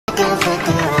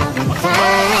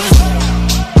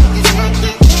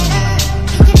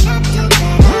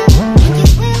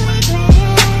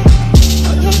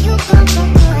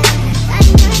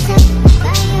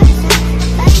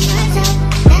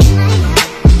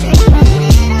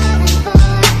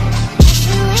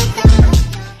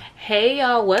Hey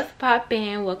y'all, what's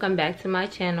poppin'? Welcome back to my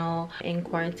channel. In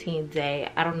quarantine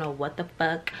day, I don't know what the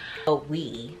fuck. Oh,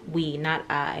 we not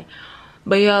I.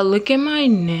 But y'all, look at my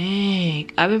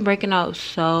neck. I've been breaking out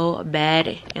so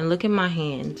bad, and look at my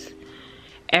hands.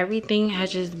 Everything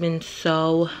has just been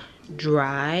so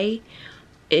dry.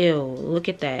 Ew, look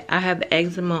at that. I have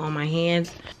eczema on my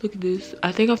hands. Look at this.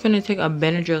 I think I'm finna take a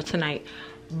Benadryl tonight,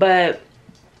 but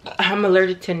I'm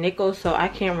allergic to nickel, so I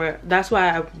can't that's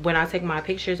why when I take my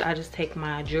pictures, I just take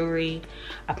my jewelry.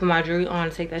 I put my jewelry on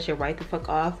and take that shit right the fuck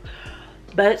off.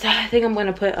 But I think I'm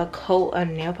gonna put a coat of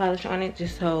nail polish on it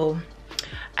just so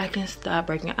I can stop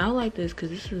breaking out like this,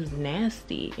 because this is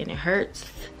nasty and it hurts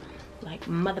like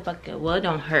motherfucker. Well, it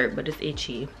don't hurt, but it's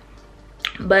itchy.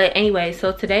 But anyway,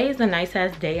 so today is a nice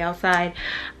ass day outside.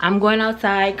 I'm going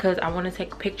outside because I want to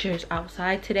take pictures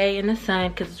outside today in the sun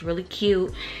because it's really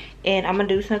cute. And I'm gonna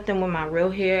do something with my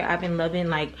real hair. I've been loving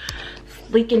like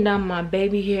sleeking down my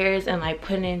baby hairs and like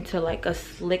putting into like a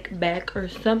slick back or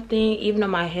something. Even though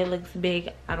my head looks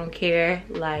big, I don't care.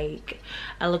 Like,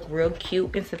 I look real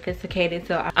cute and sophisticated.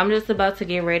 So I'm just about to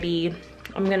get ready.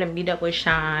 I'm gonna meet up with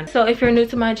Sean. So if you're new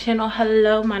to my channel,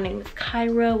 hello, my name is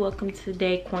Kirah. Welcome to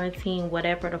day quarantine,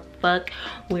 whatever the fuck.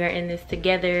 We are in this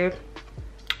together.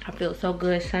 I feel so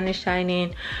good. Sun is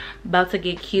shining, about to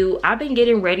get cute. I've been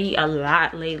getting ready a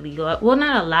lot lately. Well,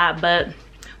 not a lot, but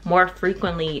more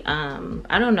frequently.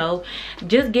 I don't know,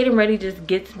 just getting ready just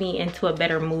gets me into a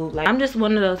better mood. Like, I'm just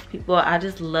one of those people, I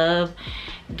just love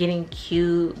getting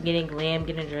cute, getting glam,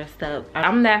 getting dressed up.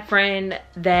 I'm that friend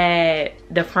that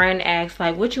the friend asks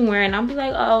like, what you wearing? I'll be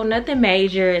like, oh, nothing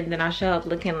major, and then I show up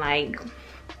looking like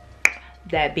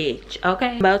that bitch.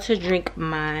 Okay, about to drink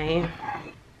my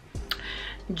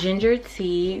ginger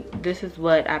tea. This is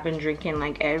what I've been drinking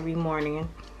like every morning.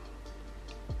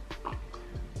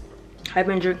 I've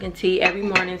been drinking tea every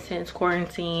morning since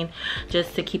quarantine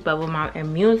just to keep up with my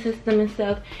immune system and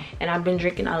stuff. And I've been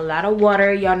drinking a lot of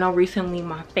water. Y'all know recently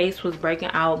my face was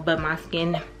breaking out, but my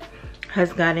skin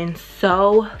has gotten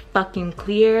so fucking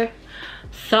clear.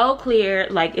 So clear,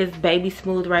 like it's baby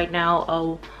smooth right now.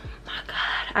 Oh my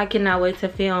god, I cannot wait to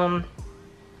film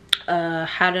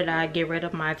how did I get rid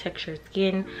of my textured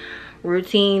skin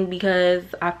routine, because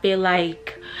I feel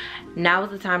like now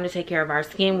is the time to take care of our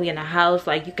skin. We in the house,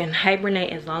 like you can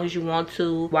hibernate as long as you want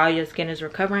to while your skin is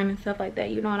recovering and stuff like that,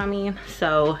 you know what I mean?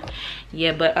 So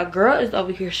yeah, but a girl is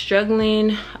over here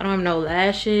struggling. I don't have no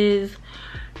lashes,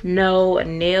 no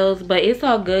nails, but it's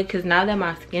all good because now that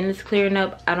my skin is clearing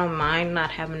up, I don't mind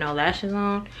not having no lashes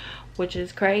on, which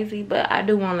is crazy, but I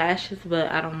do want lashes, but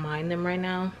I don't mind them right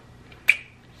now.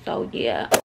 So yeah.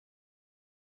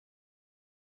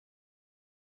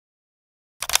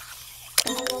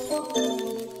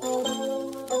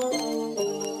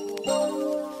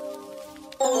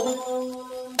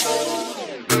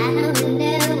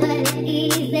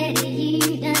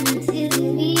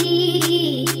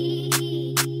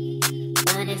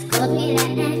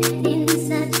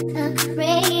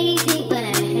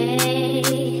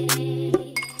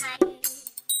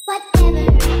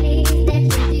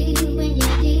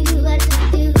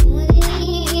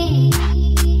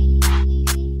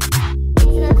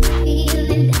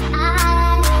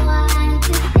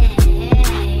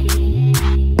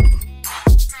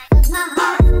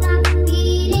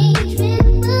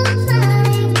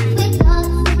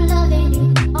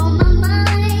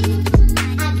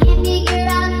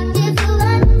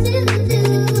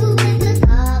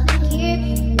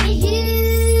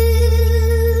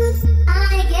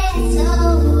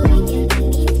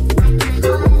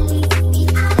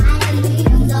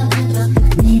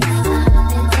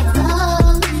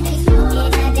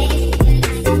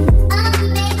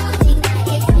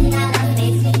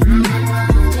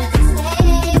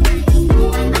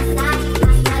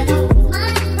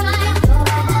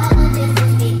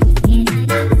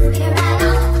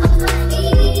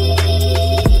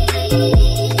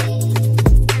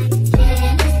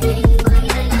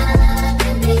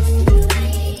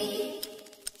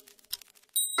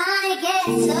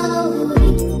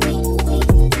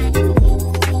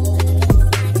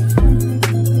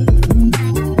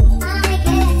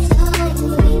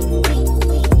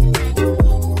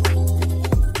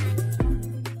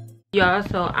 Y'all,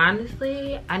 so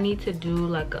honestly I need to do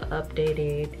like an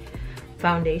updated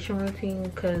foundation routine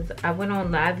because I went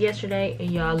on live yesterday and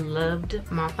y'all loved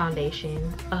my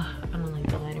foundation. I don't like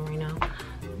the lighting right now,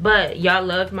 but y'all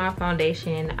loved my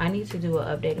foundation. I need to do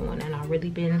an updated one, and I've really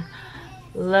been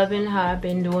loving how I've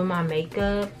been doing my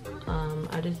makeup.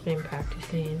 I just been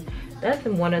practicing. That's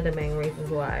one of the main reasons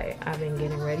why I've been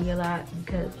getting ready a lot,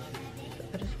 because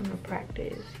I just want to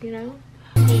practice, you know.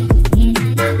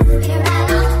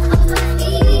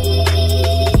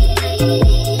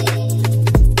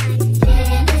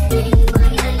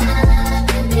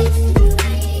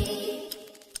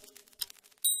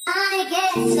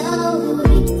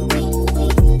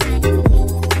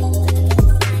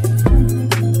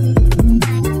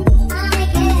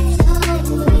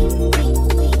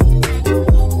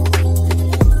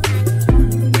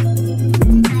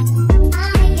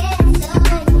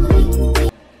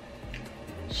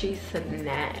 She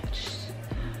snatched.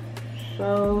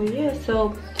 So yeah,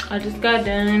 so I just got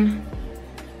done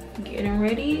getting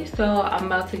ready, so I'm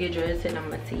about to get dressed and I'm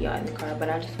gonna see y'all in the car, but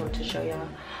I just want to show y'all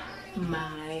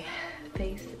my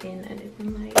face in a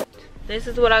different light. This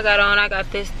is what I got on. I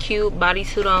got this cute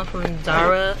bodysuit on from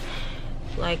Zara,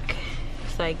 like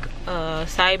it's like a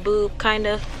side boob kind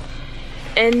of,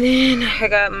 and then I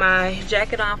got my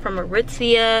jacket on from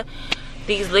Aritzia,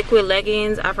 these liquid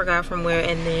leggings I forgot from where,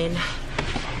 and then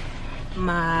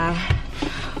my,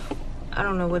 I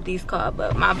don't know what these called,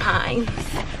 but my pines.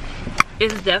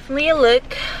 It's definitely a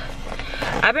look.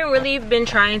 I've been really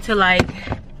trying to like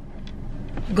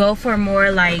go for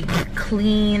more like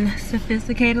clean,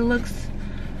 sophisticated looks.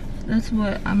 That's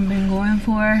what I've been going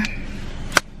for.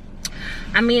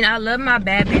 I mean, I love my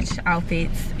bad bitch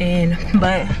outfits,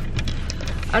 but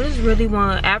I just really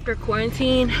want, after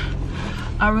quarantine,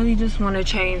 I really just want to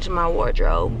change my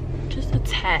wardrobe just a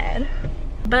tad.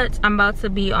 But I'm about to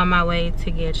be on my way to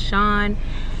get Sean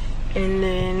and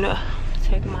then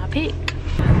take my pic.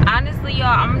 Honestly, y'all,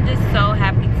 I'm just so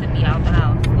happy to be out the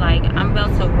house. Like, I'm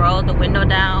about to roll the window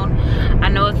down. I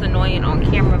know it's annoying on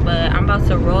camera, but I'm about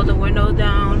to roll the window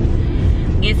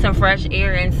down, get some fresh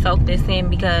air and soak this in,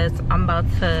 because I'm about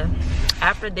to,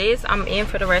 after this, I'm in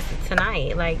for the rest of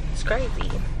tonight. Like, it's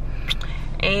crazy.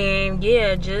 And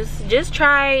yeah, just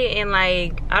try and,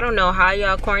 like, I don't know how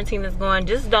y'all quarantine is going,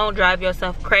 just don't drive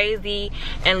yourself crazy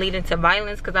and lead into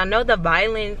violence, because I know the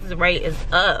violence rate is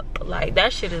up. Like,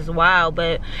 that shit is wild.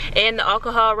 But and the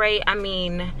alcohol rate, I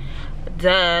mean,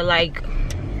 duh, like,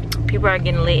 people are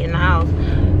getting lit in the house.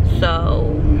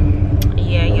 So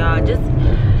yeah, y'all,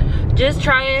 just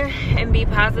try and be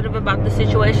positive about the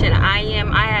situation. I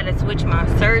had to switch my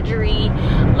surgery.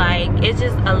 Like, it's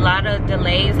just a lot of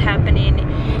delays happening,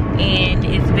 and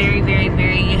it's very, very,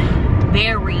 very,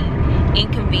 very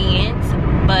inconvenient.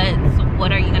 But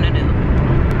what are you gonna do?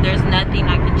 There's nothing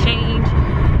I can change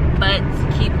but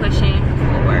keep pushing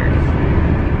forward.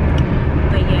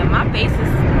 But yeah, my face is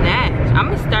snatched. I'm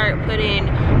gonna start putting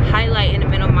highlight in the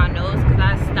middle of my nose, because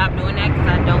I stopped doing that because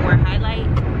I don't wear highlight.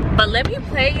 But let me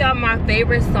play y'all my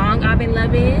favorite song I've been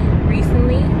loving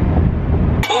recently.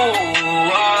 Ooh,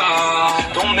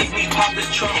 don't make me pop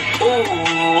this trunk. Ooh,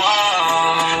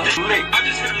 this lick, I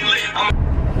just hit a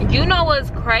lick. You know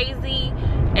what's crazy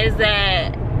is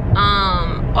that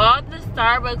all the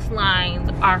Starbucks lines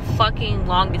are fucking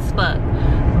long as fuck.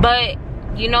 But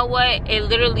you know what? It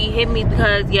literally hit me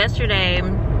because yesterday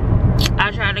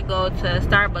I tried to go to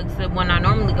Starbucks, and when I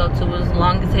normally go to was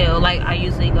long as hell. Like, I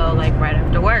usually go like right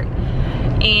after work,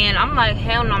 and I'm like,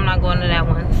 hell no, I'm not going to that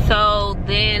one. So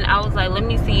then I was like, let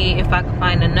me see if I can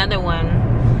find another one.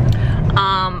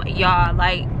 Y'all,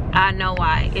 like, I know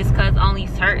why. It's because only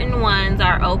certain ones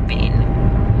are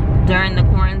open during the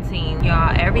quarantine.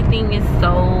 Y'all, everything is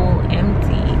so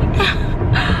empty.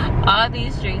 All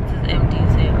these streets is empty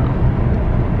as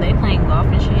hell. They playing golf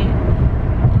and shit.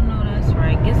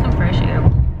 Right, get some fresh air.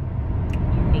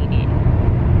 You need it.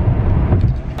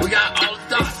 We got all the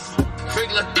stuff.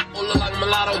 Regular, look like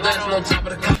mulatto dancing on top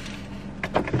of the cup.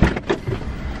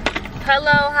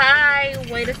 Hello, hi.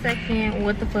 Wait a second.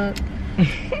 What the fuck?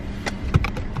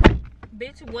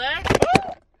 Bitch, what?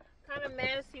 What kind of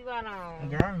mask you got on?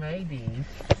 Girl, I made these.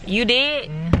 You did?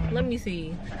 Mm-hmm. Let me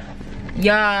see.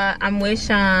 Y'all, I'm with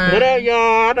Sean. What up,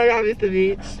 y'all? I know y'all missed the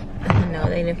bitch. No,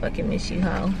 they didn't fucking miss you,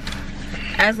 ho.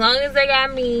 As long as they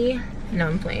got me. No,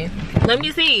 I'm playing. Let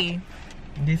me see.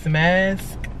 This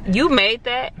mask. You made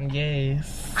that?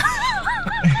 Yes.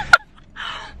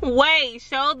 Wait,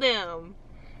 show them.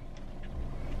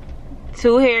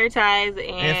 2 hair ties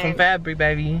and some fabric,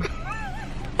 baby.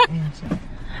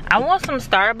 I want some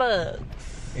Starbucks.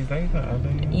 Is they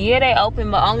open? Yeah, they open,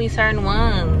 but only certain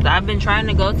ones. I've been trying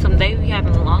to go to them. They be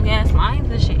having long ass lines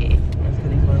and shit.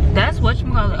 That's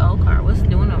whatchamacallit old car. What's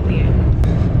doing over here?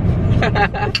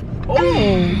 Oh.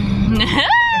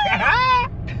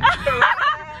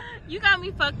 You got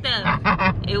me fucked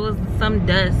up. It was some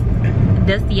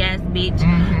dusty ass bitch.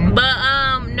 Mm-hmm. But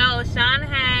no, Sean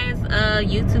has a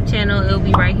YouTube channel. It'll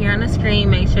be right here on the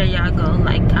screen. Make sure y'all go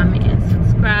like, comment, and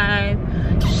subscribe.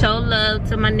 Show love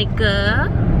to my nigga.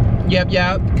 Yep,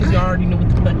 because you already know what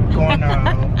the fuck going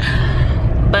on.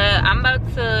 But I'm about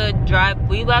to drive.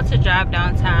 We about to drive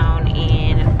downtown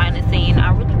and find a scene.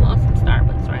 I really want some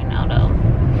Starbucks right now, though.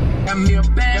 Got me a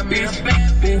bad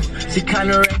bitch. She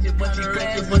kinda ratchet, but she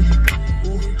ratchet, but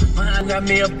she got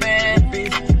me a bad.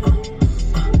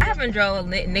 haven't drove a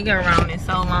nigga around in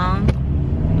so long.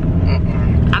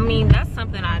 I mean, that's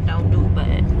something I don't do,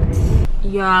 but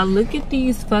y'all, look at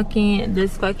this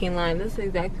fucking line. This is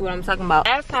exactly what I'm talking about.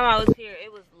 Last time I was here,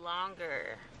 it was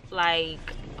longer, like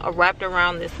wrapped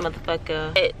around this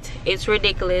motherfucker. It's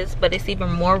ridiculous, but it's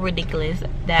even more ridiculous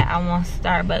that I want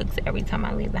Starbucks every time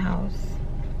I leave the house.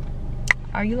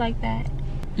 Are you like that?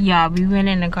 Y'all, we went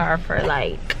in the car for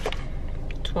like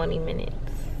 20 minutes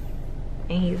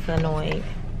and he's annoyed.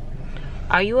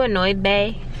 Are you annoyed,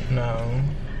 bae? No.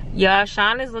 Y'all,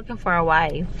 Sean is looking for a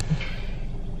wife.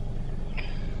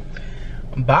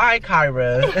 Bye,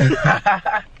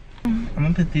 Kirah. I'm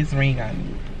gonna put this ring on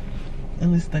you. It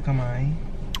was stuck on mine.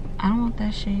 I don't want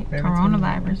that shit.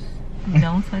 Coronavirus.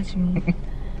 Don't touch me.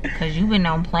 Cause you been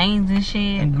on planes and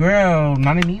shit. Girl,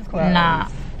 not in these clothes. Nah.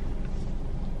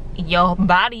 Your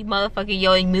body, motherfucker,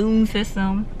 your immune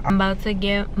system. I'm about to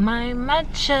get my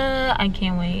matcha. I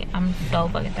can't wait. I'm so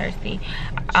fucking thirsty.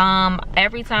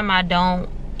 Every time I don't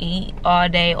eat all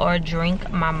day or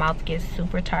drink, my mouth gets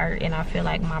super tired and I feel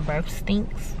like my breath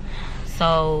stinks.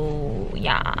 So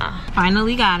yeah,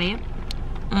 finally got it.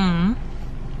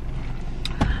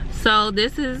 So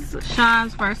this is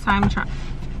Sean's first time trying.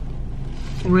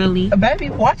 Really? Baby,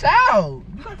 watch out.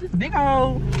 You got this big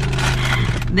old.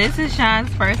 This is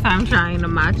Sean's first time trying the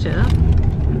matcha.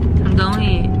 Go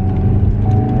ahead.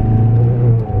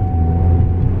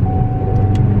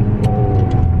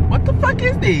 What the fuck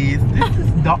is this? This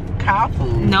is dog cow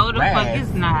food. No, the grass. fuck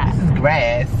it's not. This is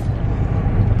grass.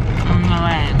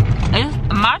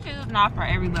 Matcha is not for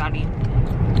everybody.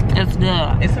 It's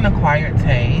good. It's an acquired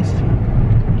taste.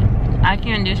 I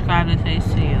can't describe the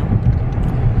taste to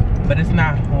you. But it's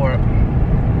not horrible.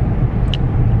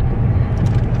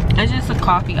 It's just a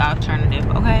coffee alternative,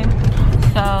 okay?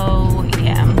 So,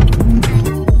 yeah.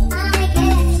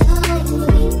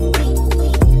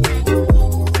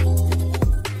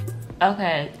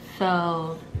 Okay,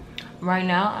 so right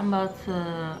now I'm about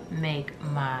to make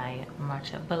my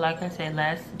matcha. But like I said,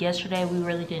 yesterday we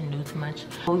really didn't do too much.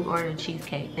 We ordered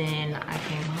cheesecake, then I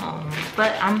came home.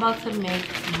 But I'm about to make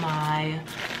my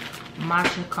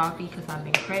matcha coffee because I've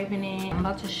been craving it. I'm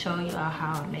about to show you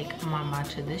how I make my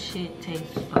matcha. This shit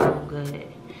tastes so good.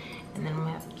 And then I'm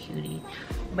gonna have a cutie.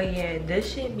 But yeah,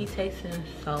 this shit be tasting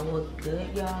so good,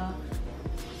 y'all.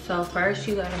 So first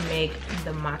you gotta make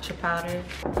the matcha powder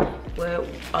with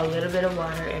a little bit of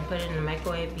water and put it in the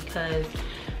microwave because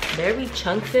there be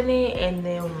chunks in it, and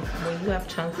then when you have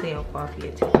chunks in your coffee,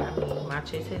 it tastes, I mean,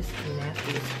 matcha tastes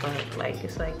nasty as fuck. Like,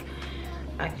 it's like,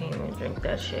 I can't even drink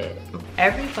that shit.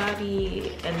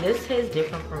 Everybody, and this tastes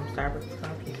different from Starbucks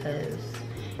coffee because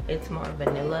it's more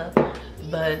vanilla,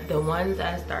 but the ones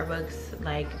at Starbucks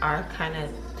like are kind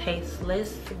of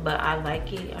tasteless, but I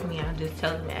like it. I mean, I just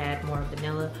tell them to add more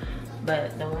vanilla,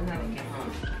 but the ones that we get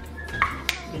home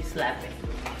be slapping.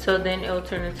 So then it'll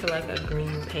turn into like a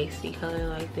green pasty color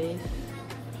like this,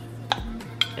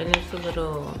 and it's a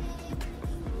little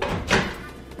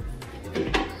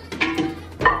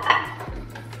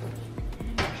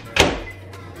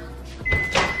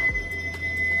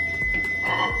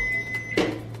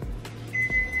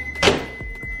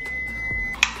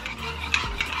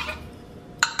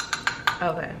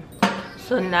okay.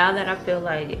 So now that I feel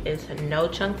like it's no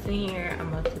chunks in here,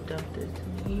 I'm about to dump this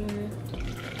in here.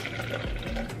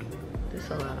 This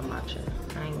is a lot of matcha,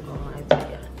 I ain't gonna lie to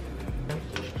you.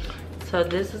 So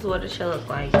this is what it should look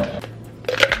like.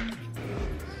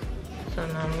 So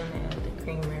now I'm gonna add the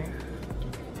creamer.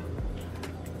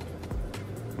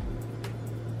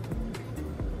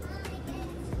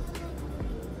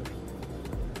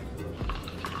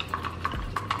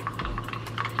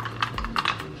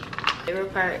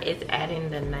 Favorite part is adding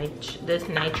this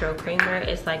nitro creamer.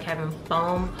 It's like having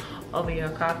foam over your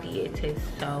coffee. It tastes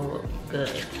so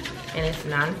good, and it's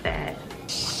non-fat.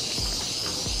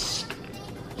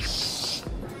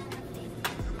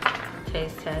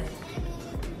 Taste test.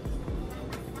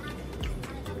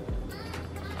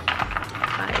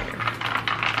 Fire.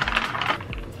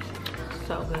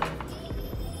 So good.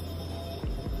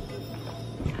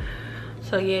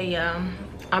 So yeah,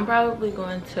 I'm probably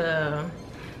going to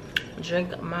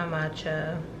drink my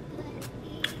matcha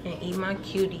and eat my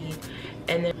cutie,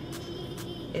 and then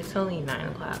it's only 9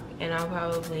 o'clock, and I'll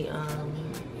probably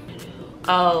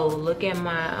oh, look at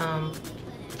my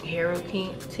Hero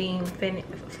team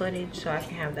footage so I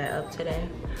can have that up today.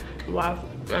 Wow,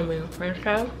 I mean French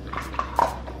toast.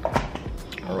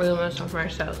 I really want some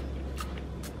French toast.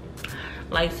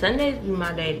 Like, Sundays be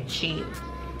my day to cheat.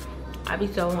 I be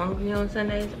so hungry on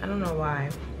Sundays. I don't know why.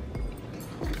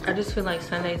 I just feel like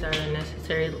Sundays are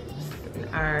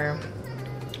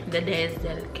the days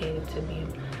dedicated to be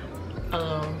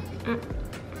a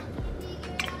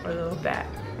little fat.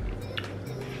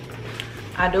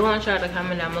 I do want y'all to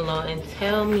comment down below and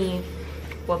tell me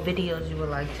what videos you would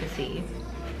like to see,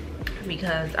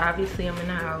 because obviously I'm in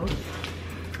the house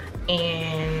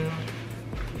and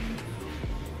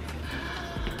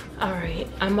all right,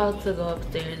 I'm about to go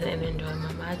upstairs and enjoy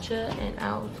my matcha, and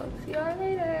I'll talk to y'all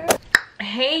later.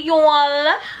 Hey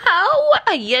y'all, how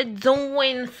are you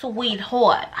doing,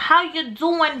 sweetheart? How you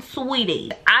doing,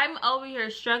 sweetie? I'm over here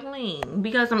struggling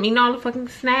because I'm eating all the fucking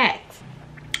snacks.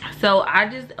 So I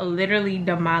just literally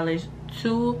demolished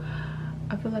two.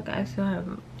 I feel like I still have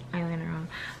eyeliner on,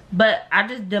 but I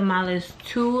just demolished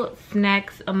two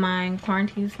snacks of mine,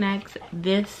 quarantine snacks.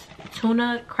 This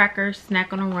tuna cracker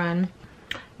snack on a run.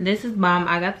 This is bomb.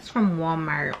 I got this from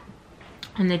Walmart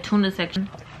in the tuna section.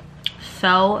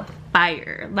 So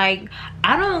fire. Like,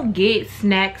 I don't get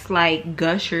snacks like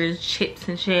Gushers, chips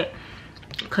and shit,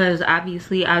 because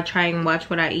obviously I try and watch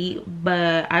what I eat,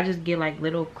 but I just get like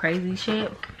little crazy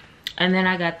shit. And then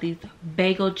I got these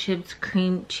bagel chips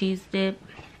cream cheese dip,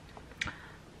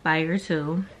 fire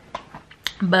too,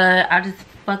 but I just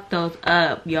fucked those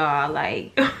up, y'all,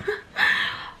 like.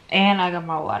 And I got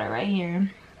my water right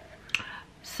here.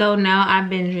 So now I've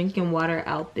been drinking water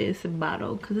out this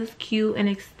bottle because it's cute and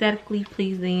aesthetically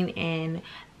pleasing, and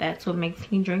that's what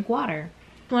makes me drink water.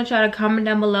 I want y'all to comment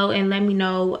down below and let me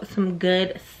know some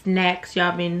good snacks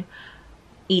y'all been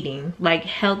eating, like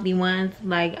healthy ones.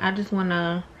 Like, I just want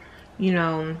to, you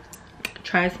know,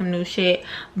 try some new shit.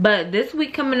 But this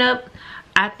week coming up,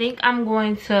 I think I'm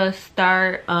going to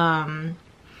start I'm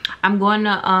going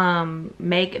to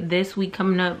make this week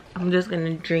coming up, I'm just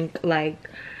gonna drink, like,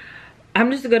 I'm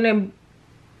just gonna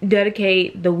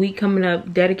dedicate the week coming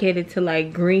up dedicated to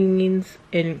like greens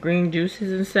and green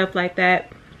juices and stuff like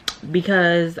that,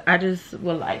 because I just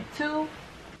would like to.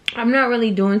 I'm not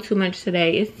really doing too much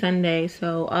today. It's Sunday,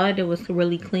 so all I did was to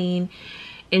really clean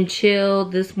and chill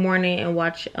this morning and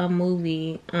watch a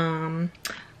movie.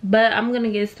 But I'm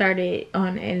gonna get started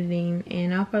on editing,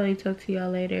 and I'll probably talk to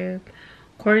y'all later.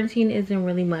 Quarantine isn't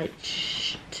really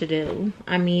much to do.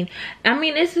 I mean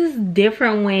this is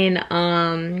different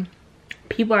when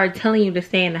people are telling you to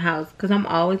stay in the house, because I'm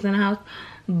always in the house,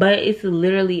 but it's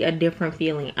literally a different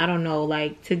feeling. I don't know,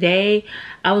 like today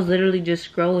I was literally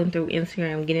just scrolling through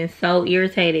Instagram getting so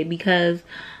irritated because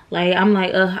like I'm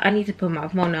like, I need to put my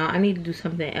phone down. I need to do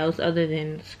something else other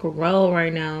than scroll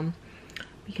right now,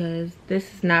 because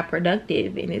this is not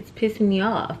productive and it's pissing me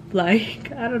off.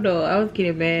 Like, I don't know, I was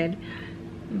getting mad.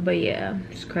 But yeah,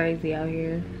 it's crazy out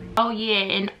here. Oh yeah,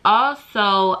 and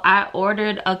also I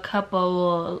ordered a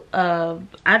couple of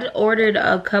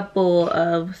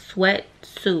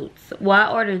sweatsuits. Well,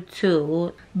 I ordered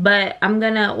two, but I'm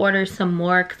gonna order some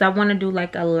more because I want to do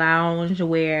like a lounge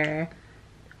wear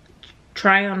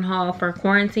try on haul for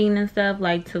quarantine and stuff,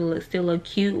 like to still look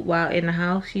cute while in the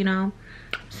house, you know.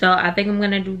 So I think I'm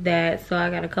gonna do that. So I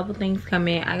got a couple things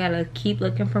coming. I gotta keep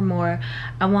looking for more.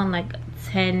 I want like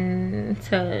 5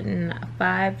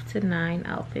 to 9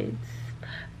 outfits.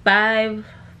 5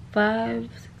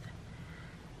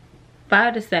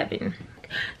 to 7.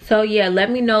 So yeah, let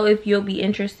me know if you'll be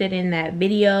interested in that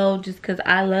video, just because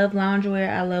I love loungewear.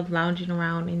 I love lounging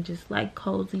around and just like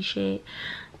cozy shit.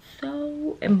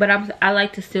 So, but I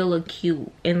like to still look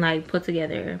cute and like put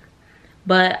together.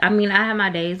 But I mean, I have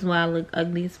my days where I look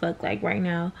ugly as fuck, like right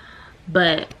now.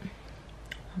 But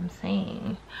I'm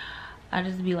saying, I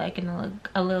just be liking to look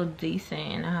a little decent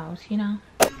in the house, you know.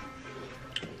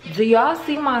 Do y'all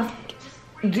see my?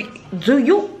 Do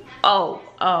you? Oh,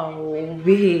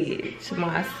 bitch,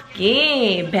 my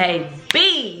skin,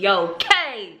 baby.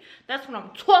 Okay, that's what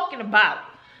I'm talking about.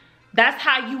 That's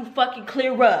how you fucking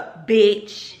clear up,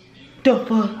 bitch. The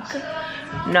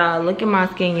fuck? Nah, look at my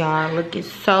skin, y'all. Looking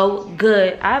so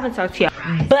good. I haven't talked to y'all,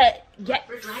 but yes,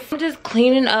 I'm just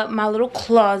cleaning up my little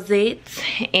closet,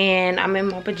 and I'm in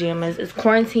my pajamas. It's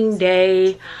quarantine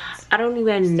day. I don't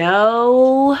even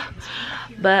know,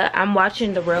 but I'm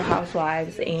watching The Real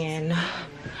Housewives, and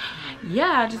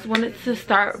yeah, I just wanted to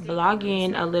start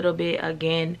vlogging a little bit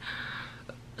again.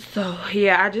 So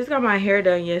yeah, I just got my hair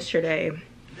done yesterday,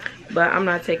 but I'm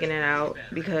not taking it out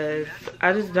because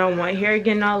I just don't want hair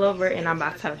getting all over, and I'm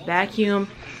about to vacuum.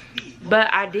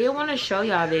 But I did want to show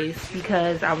y'all this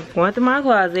because I was going through my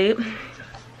closet,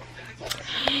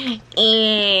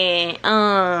 and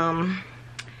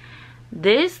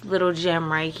this little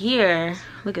gem right here,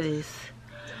 look at this.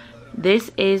 This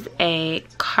is a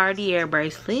Cartier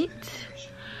bracelet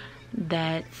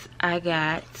that I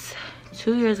got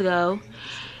 2 years ago.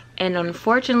 And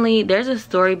unfortunately, there's a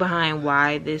story behind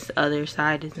why this other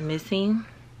side is missing.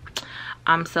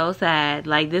 I'm so sad.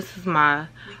 Like, this is my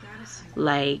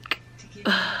Like,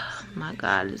 my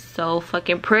God, it's so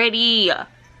fucking pretty.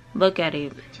 Look at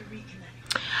it.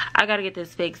 I gotta get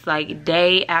this fixed like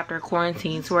day after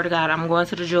quarantine. Swear to God, I'm going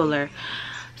to the jeweler.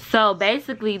 So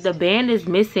basically the band is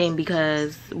missing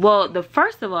because, well,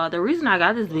 first of all, the reason I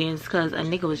got this band is because a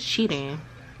nigga was cheating.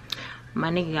 My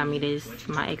nigga got me this,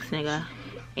 my ex nigga.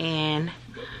 And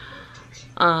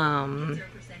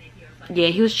yeah,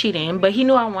 he was cheating, but he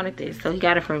knew I wanted this, so he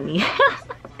got it from me.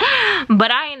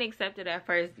 But I ain't accepted at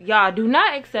first. Y'all, do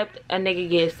not accept a nigga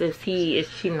gifts if he is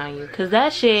cheating on you, because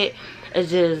that shit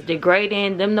is just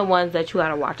degrading. Them the ones that you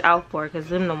gotta watch out for, because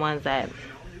them the ones.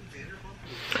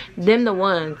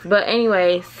 But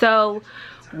anyway, so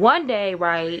one day,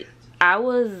 right, I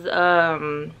was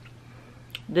the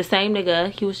same nigga,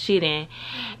 he was cheating,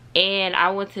 and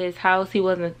I went to his house. He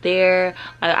wasn't there.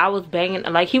 Like, I was banging,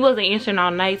 like, he wasn't answering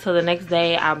all night. So the next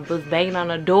day I was banging on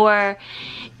the door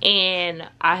and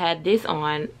I had this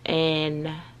on, and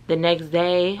the next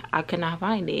day I could not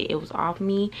find it. It was off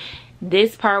me.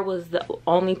 This part was the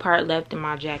only part left in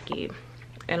my jacket,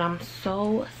 and I'm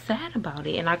so sad about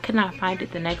it, and I could not find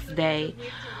it the next day.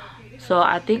 So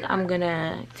I think I'm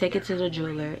gonna take it to the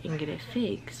jeweler and get it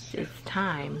fixed. It's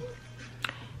time.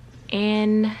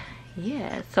 And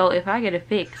yeah, so if I get it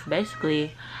fixed,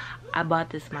 basically I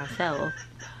bought this myself,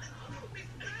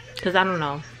 because I don't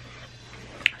know.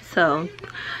 So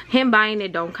him buying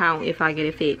it don't count if I get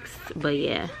it fixed. But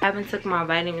yeah, I haven't took my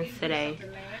vitamins today.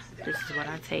 This is what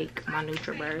I take, my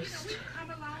NutriBurst.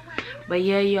 But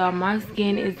yeah, y'all, my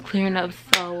skin is clearing up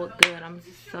so good. I'm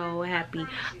so happy.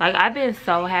 Like, I've been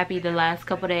so happy the last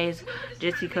couple days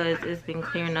just because it's been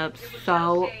clearing up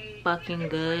so fucking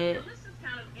good.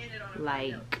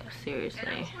 Like,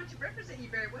 seriously.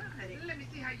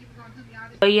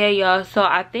 But yeah, y'all, so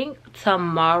I think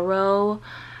tomorrow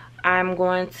I'm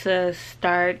going to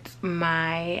start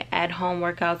my at-home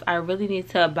workouts. I really need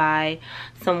to buy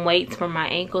some weights for my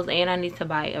ankles, and I need to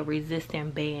buy a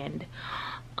resistant band.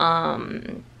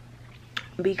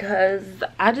 Because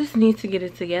I just need to get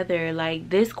it together. Like,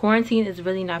 this quarantine is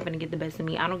really not gonna get the best of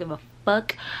me. I don't give a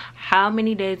fuck how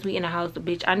many days we in the house,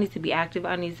 bitch. I need to be active.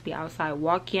 I need to be outside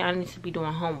walking. I need to be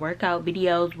doing home workout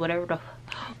videos,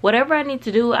 whatever I need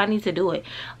to do, I need to do it.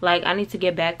 Like, I need to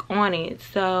get back on it.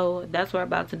 So that's what I'm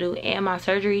about to do. And my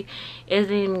surgery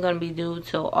isn't even gonna be due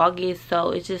till August,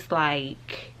 so it's just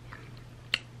like,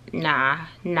 nah,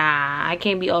 I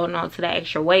can't be holding on to that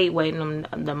extra weight waiting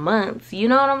the months, you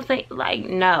know what I'm saying? Like,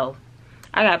 no,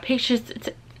 I got pictures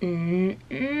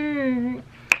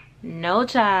no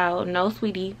child, no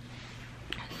sweetie.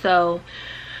 So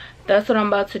that's what I'm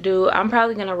about to do. I'm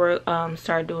probably gonna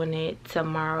start doing it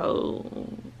tomorrow.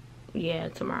 Yeah,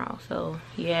 tomorrow. So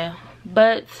yeah,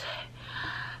 but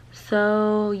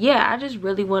so yeah, I just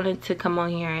really wanted to come on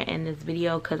here and end this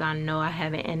video because I know I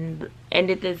haven't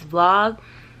ended this vlog.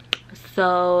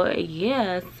 So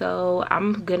yeah, so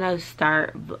I'm gonna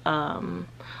start some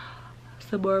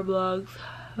more vlogs,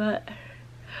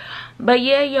 but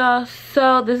yeah, y'all,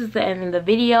 so this is the end of the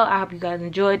video. I hope you guys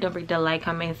enjoyed. Don't forget to like,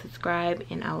 comment, and subscribe,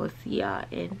 and I will see y'all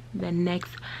in the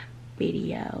next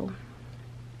video.